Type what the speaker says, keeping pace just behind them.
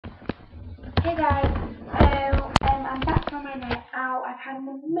Hey guys, I'm back from my night out. I've had an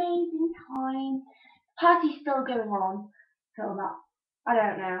amazing time. Party's still going on, till about, I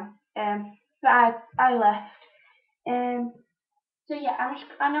don't know. But I left. Um, so yeah,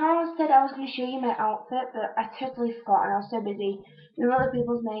 I know I said I was going to show you my outfit, but I totally forgot and I was so busy doing other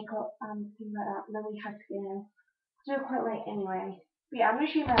people's makeup and things like that, and then we had to do it quite late anyway. But yeah, I'm going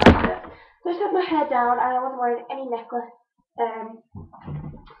to show you my outfit. So I set my hair down and I wasn't wearing any necklace.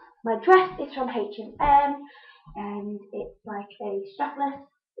 My dress is from H&M and it's like a strapless,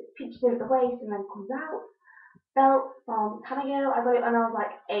 it pinches in at the waist and then comes out. Belt from Canada, I got it when I was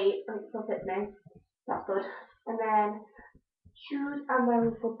like 8 and it still fits me. That's good. And then shoes I'm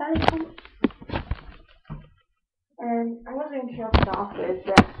wearing for belly pumps. And I'm not even sure to start with,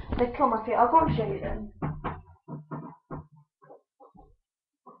 but they come my feet. I'll go and show you them.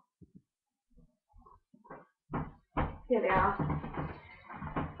 Here they are.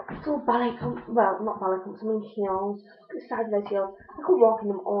 It's all ballet pumps, well, not ballet pumps, I mean heels. Look at the size of those heels. I could walk in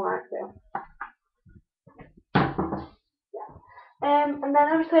them all night though. And then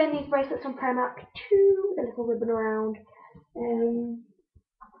I was wearing these bracelets from Primark too, with a little ribbon around.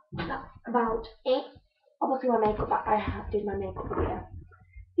 That's about it. Obviously my makeup, I did my makeup video.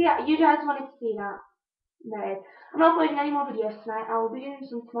 So yeah, you guys wanted to see that. No, I'm not uploading any more videos tonight. I will be doing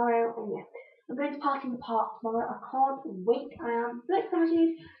some tomorrow, and yeah. I'm going to Party in the Park tomorrow. I can't wait. I am so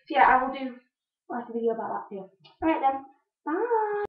excited. So yeah, I will do like a video about that too. Alright then. Bye.